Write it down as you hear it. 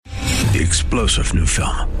the explosive new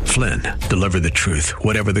film, Flynn, Deliver the Truth,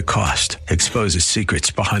 Whatever the Cost, exposes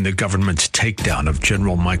secrets behind the government's takedown of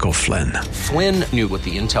General Michael Flynn. Flynn knew what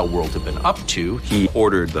the intel world had been up to. He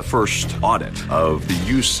ordered the first audit of the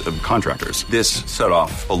use of contractors. This set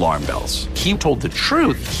off alarm bells. He told the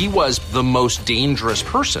truth. He was the most dangerous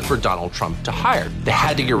person for Donald Trump to hire. They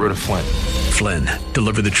had to get rid of Flynn. Flynn,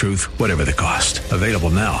 Deliver the Truth, Whatever the Cost. Available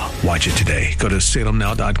now. Watch it today. Go to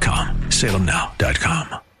salemnow.com.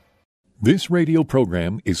 salemnow.com. This radio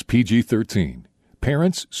program is PG-13.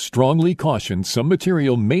 Parents strongly caution some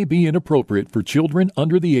material may be inappropriate for children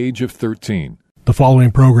under the age of 13. The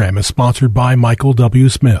following program is sponsored by Michael W.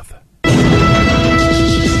 Smith. The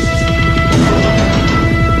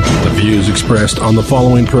views expressed on the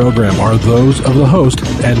following program are those of the host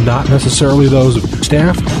and not necessarily those of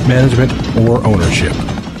staff, management, or ownership.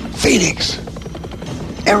 Phoenix,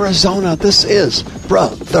 Arizona, this is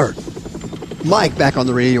Brother Mike back on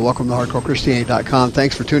the radio. Welcome to HardcoreChristianity.com.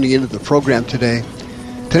 Thanks for tuning into the program today.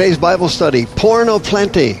 Today's Bible study, Porn O'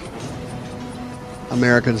 Plenty,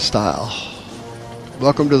 American style.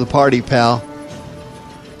 Welcome to the party, pal.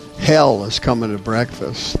 Hell is coming to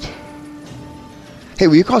breakfast. Hey,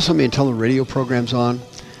 will you call somebody and tell them the radio program's on?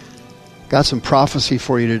 Got some prophecy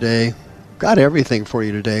for you today. Got everything for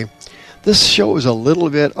you today. This show is a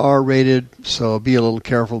little bit R-rated, so be a little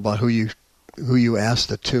careful about who you ask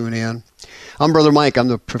to tune in. I'm Brother Mike. I'm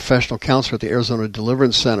the professional counselor at the Arizona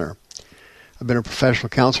Deliverance Center. I've been a professional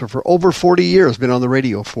counselor for over 40 years. Been on the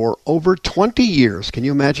radio for over 20 years. Can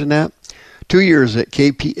you imagine that? 2 years at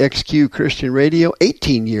KPXQ Christian Radio.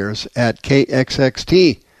 18 years at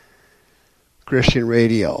KXXT Christian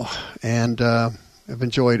Radio. And I've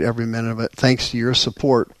enjoyed every minute of it. Thanks to your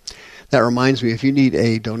support. That reminds me, if you need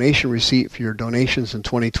a donation receipt for your donations in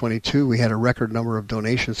 2022, we had a record number of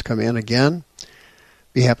donations come in again.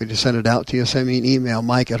 Be happy to send it out to you. Send me an email,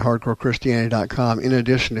 mike@hardcorechristianity.com. In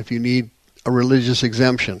addition, if you need a religious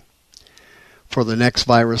exemption for the next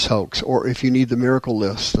virus hoax, or if you need the miracle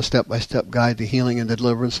list, the step-by-step guide to healing and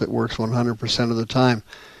deliverance that works 100% of the time,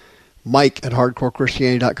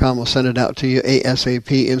 mike@hardcorechristianity.com will send it out to you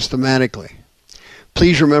ASAP, instamatically.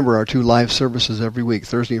 Please remember our 2 live services every week,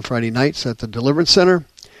 Thursday and Friday nights at the Deliverance Center,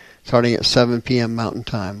 starting at 7 p.m. Mountain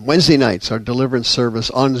Time. Wednesday nights, our deliverance service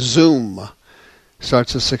on Zoom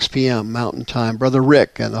starts at 6 p.m. Mountain Time. Brother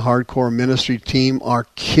Rick and the Hardcore Ministry team are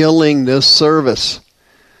killing this service.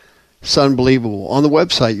 It's unbelievable. On the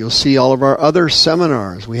website, you'll see all of our other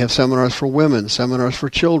seminars. We have seminars for women, seminars for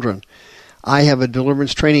children. I have a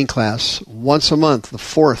deliverance training class once a month, the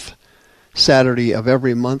 4th Saturday of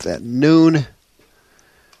every month at noon.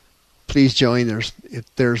 Please join.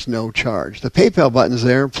 There's no charge. The PayPal button's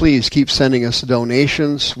there. Please keep sending us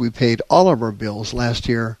donations. We paid all of our bills last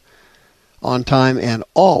year on time, and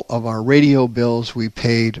all of our radio bills we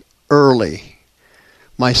paid early.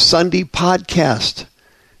 My Sunday podcast,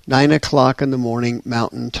 9 o'clock in the morning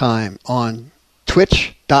Mountain Time on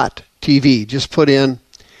twitch.tv. Just put in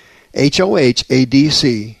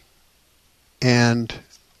HOHADC and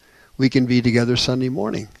we can be together Sunday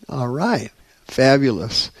morning. All right.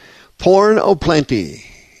 Fabulous. Porn O' Plenty,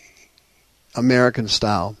 American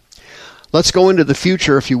style. Let's go into the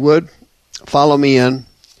future, if you would. Follow me in.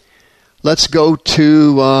 Let's go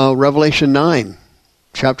to Revelation 9,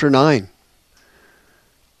 chapter 9.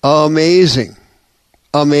 Amazing.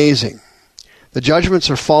 Amazing. The judgments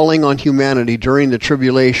are falling on humanity during the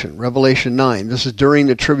tribulation. Revelation 9. This is during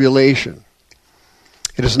the tribulation.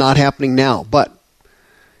 It is not happening now, but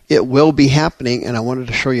it will be happening, and I wanted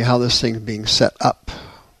to show you how this thing is being set up.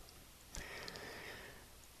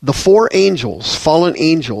 The 4 angels, fallen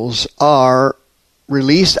angels, are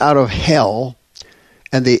released out of hell,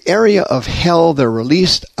 and the area of hell they're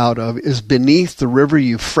released out of is beneath the river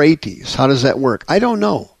Euphrates. How does that work? I don't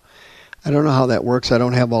know. I don't know how that works. I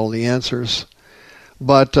don't have all the answers.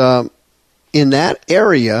 But in that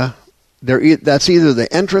area, that's either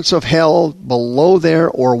the entrance of hell below there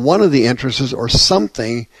or one of the entrances or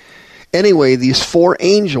something. Anyway, these 4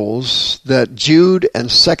 angels that Jude and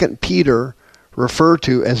 2 Peter refer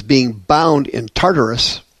to as being bound in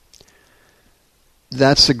Tartarus,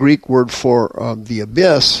 that's the Greek word for the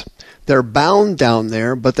abyss. They're bound down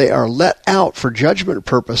there, but they are let out for judgment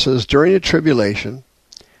purposes during the tribulation,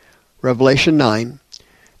 Revelation 9,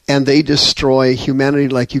 and they destroy humanity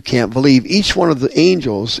like you can't believe. Each one of the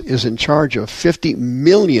angels is in charge of 50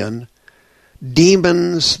 million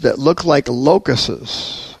demons that look like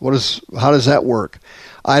locusts. How does that work?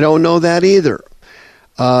 I don't know that either.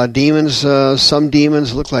 Demons, some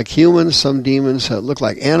demons look like humans, some demons look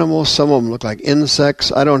like animals, some of them look like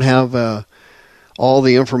insects. I don't have all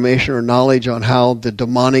the information or knowledge on how the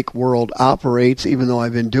demonic world operates, even though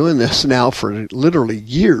I've been doing this now for literally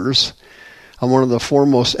years. I'm one of the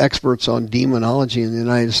foremost experts on demonology in the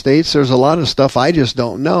United States. There's a lot of stuff I just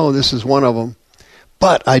don't know. This is one of them.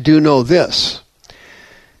 But I do know this.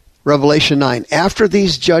 Revelation 9, after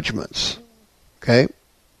these judgments, okay,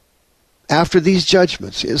 after these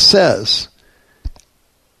judgments, it says,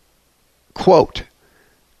 quote,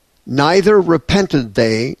 neither repented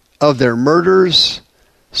they of their murders,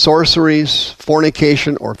 sorceries,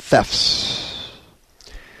 fornication, or thefts.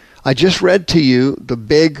 I just read to you the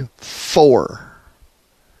big four.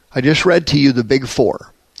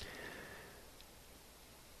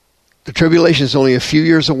 The tribulation is only a few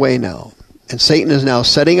years away now. And Satan is now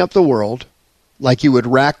setting up the world like you would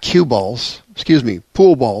rack pool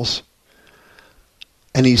balls.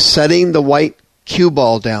 And he's setting the white cue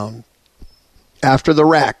ball down after the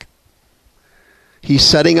rack. He's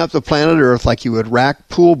setting up the planet Earth like you would rack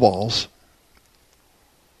pool balls.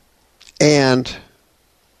 And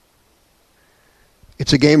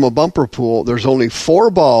it's a game of bumper pool. There's only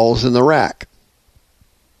 4 balls in the rack.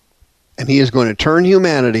 And he is going to turn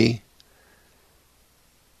humanity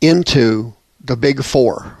into the big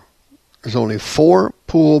 4. There's only 4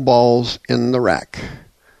 pool balls in the rack.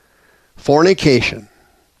 Fornication,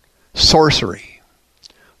 sorcery,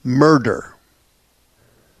 murder,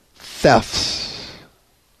 thefts.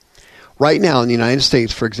 Right now in the United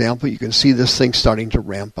States, for example, you can see this thing starting to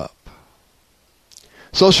ramp up.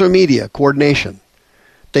 Social media, coordination.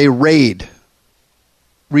 They raid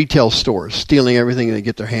retail stores, stealing everything they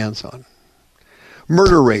get their hands on.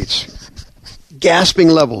 Murder rates, gasping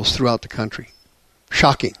levels throughout the country.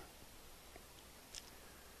 Shocking.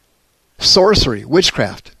 Sorcery,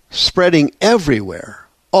 witchcraft, spreading everywhere,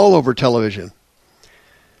 all over television.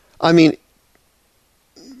 I mean,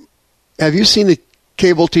 have you seen the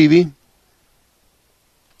cable TV?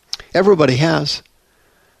 Everybody has.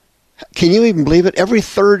 Can you even believe it? Every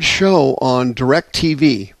third show on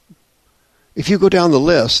DirecTV, if you go down the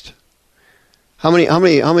list, how many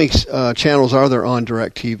channels are there on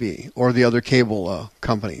DirecTV or the other cable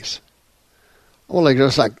companies? Well,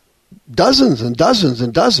 there's like dozens and dozens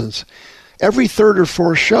and dozens. Every third or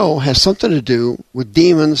fourth show has something to do with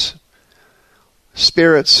demons,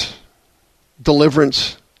 spirits,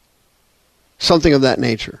 deliverance, something of that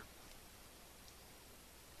nature.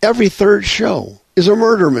 Every third show is a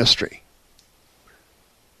murder mystery.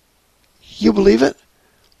 You believe it?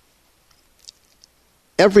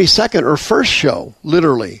 Every second or first show,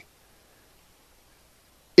 literally,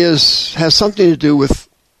 has something to do with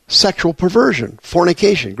sexual perversion,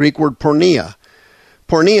 fornication, Greek word porneia.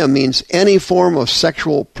 Porneia means any form of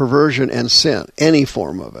sexual perversion and sin, any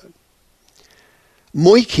form of it.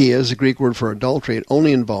 Moikia is a Greek word for adultery. It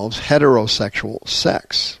only involves heterosexual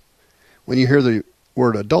sex. When you hear the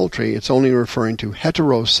word adultery, it's only referring to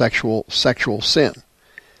heterosexual sexual sin.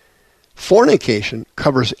 Fornication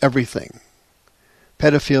covers everything.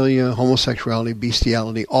 Pedophilia, homosexuality,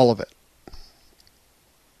 bestiality, all of it.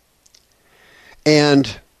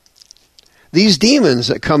 And these demons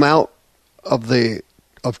that come out of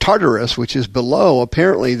Tartarus, which is below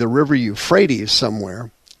apparently the river Euphrates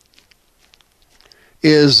somewhere,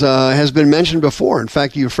 has been mentioned before. In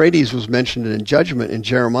fact, Euphrates was mentioned in judgment in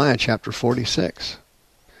Jeremiah chapter 46.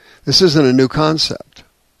 This isn't a new concept.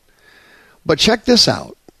 But check this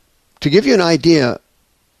out. To give you an idea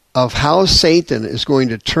of how Satan is going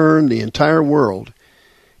to turn the entire world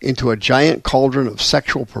into a giant cauldron of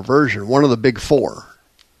sexual perversion, one of the big 4.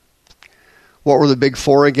 What were the big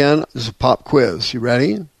 4 again? This is a pop quiz. You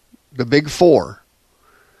ready? The big 4.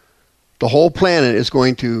 The whole planet is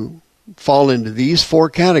going to fall into these 4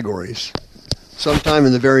 categories sometime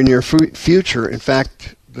in the very near future. In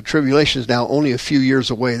fact, the tribulation is now only a few years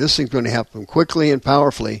away. This thing's going to happen quickly and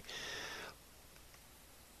powerfully.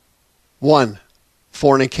 1,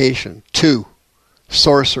 fornication. 2,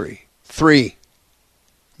 sorcery. 3,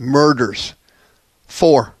 murders.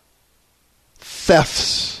 4,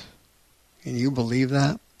 thefts. Can you believe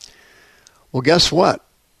that? Well, guess what?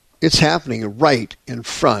 It's happening right in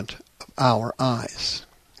front of our eyes.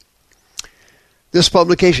 This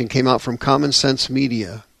publication came out from Common Sense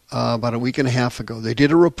Media about a week and a half ago. They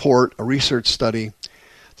did a report, a research study.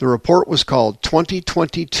 The report was called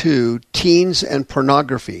 2022 Teens and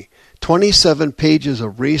Pornography, 27 pages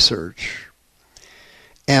of research.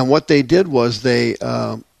 And what they did was they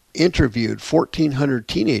interviewed 1,400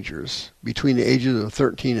 teenagers between the ages of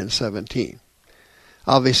 13 and 17.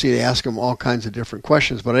 Obviously, they asked them all kinds of different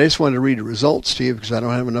questions, but I just wanted to read the results to you because I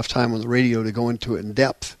don't have enough time on the radio to go into it in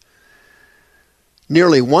depth.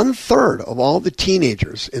 Nearly 1/3 of all the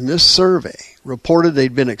teenagers in this survey reported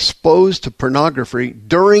they'd been exposed to pornography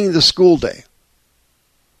during the school day.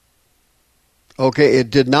 Okay, it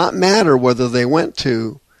did not matter whether they went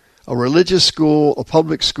to a religious school, a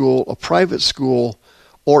public school, a private school,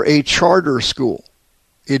 or a charter school.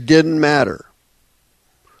 It didn't matter.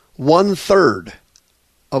 1/3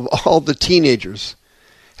 of all the teenagers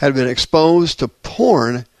had been exposed to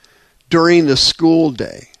porn during the school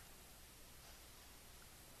day.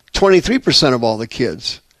 23% of all the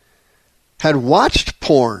kids had watched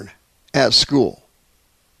porn at school.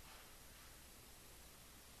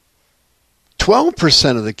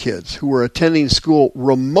 12% of the kids who were attending school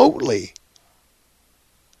remotely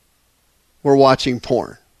were watching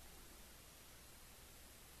porn.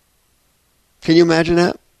 Can you imagine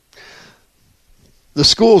that? The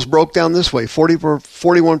schools broke down this way: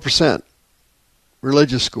 41%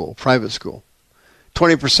 religious school, private school,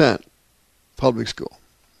 20% public school,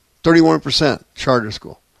 31% charter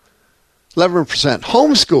school, 11%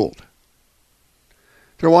 homeschooled.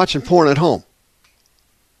 They're watching porn at home.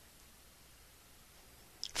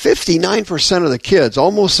 59% of the kids,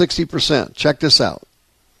 almost 60%, check this out,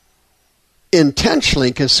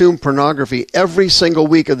 intentionally consume pornography every single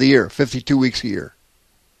week of the year, 52 weeks a year.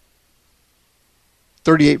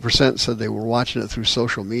 38% said they were watching it through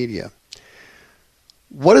social media.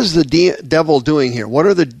 What is the devil doing here? What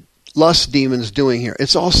are the lust demons doing here?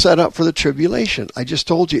 It's all set up for the tribulation. I just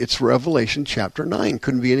told you it's Revelation chapter 9.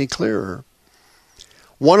 Couldn't be any clearer.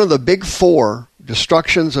 One of the big four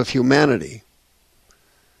destructions of humanity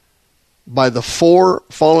by the four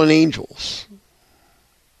fallen angels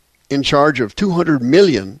in charge of 200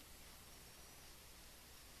 million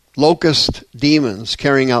locust demons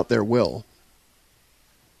carrying out their will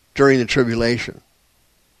during the tribulation.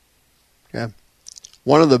 Okay?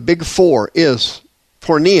 One of the big four is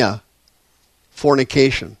porneia,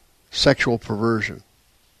 fornication, sexual perversion.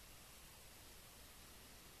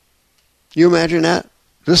 You imagine that?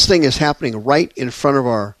 This thing is happening right in front of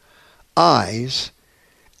our eyes.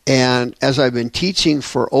 And as I've been teaching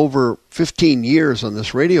for over 15 years on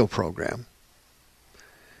this radio program,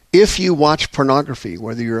 if you watch pornography,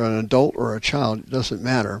 whether you're an adult or a child, it doesn't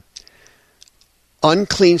matter,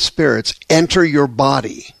 unclean spirits enter your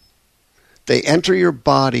body. They enter your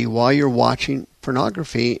body while you're watching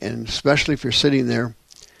pornography, and especially if you're sitting there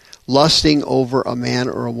lusting over a man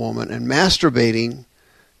or a woman and masturbating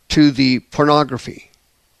to the pornography.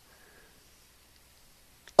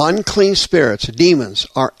 Unclean spirits, demons,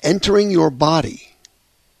 are entering your body,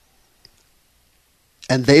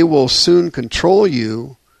 and they will soon control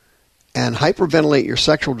you and hyperventilate your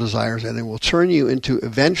sexual desires, and they will turn you into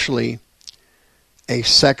eventually a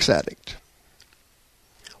sex addict.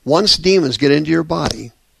 Once demons get into your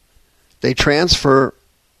body, they transfer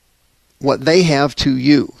what they have to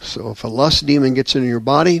you. So if a lust demon gets into your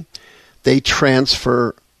body, they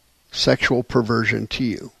transfer sexual perversion to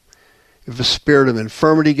you. If a spirit of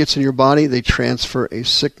infirmity gets in your body, they transfer a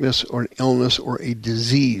sickness or an illness or a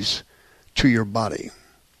disease to your body.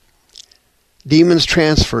 Demons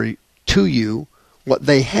transfer to you what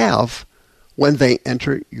they have when they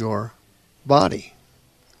enter your body.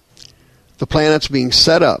 The planet's being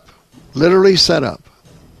set up, literally set up,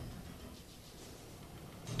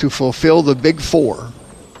 to fulfill the big four,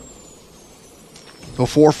 the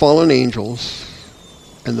four fallen angels,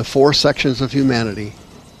 and the four sections of humanity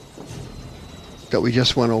that we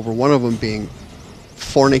just went over, one of them being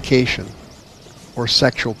fornication or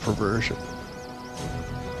sexual perversion.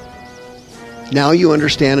 Now you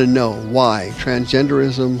understand and know why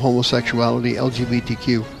transgenderism, homosexuality,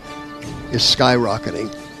 LGBTQ is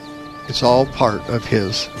skyrocketing. It's all part of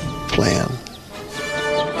his plan.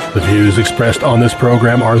 The views expressed on this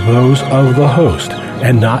program are those of the host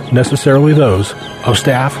and not necessarily those of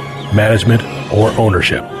staff, management, or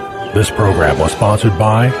ownership. This program was sponsored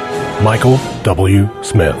by Michael W.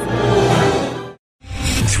 Smith.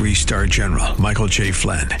 3-star General Michael J.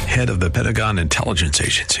 Flynn, head of the Pentagon Intelligence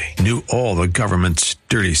Agency, knew all the government's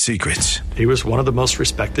dirty secrets. He was one of the most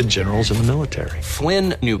respected generals in the military.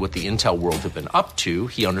 Flynn knew what the intel world had been up to.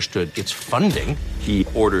 He understood its funding. He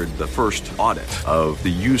ordered the first audit of the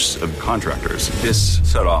use of contractors. This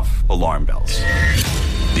set off alarm bells.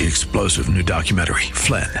 The explosive new documentary,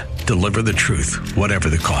 Flynn, Deliver the Truth, Whatever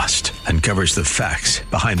the Cost, uncovers the facts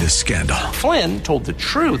behind this scandal. Flynn told the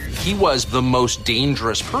truth. He was the most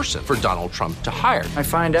dangerous person for Donald Trump to hire. I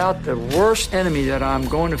find out the worst enemy that I'm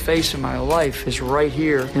going to face in my life is right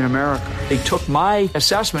here in America. They took my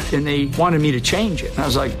assessment and they wanted me to change it. And I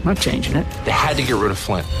was like, I'm not changing it. They had to get rid of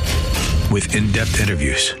Flynn. with in-depth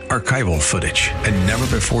interviews, archival footage, and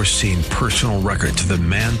never-before-seen personal records of the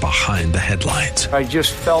man behind the headlines. I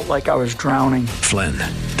just felt like I was drowning. Flynn,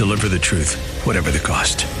 deliver the truth, whatever the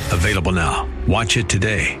cost. Available now. Watch it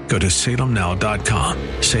today. Go to salemnow.com.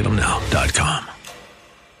 salemnow.com.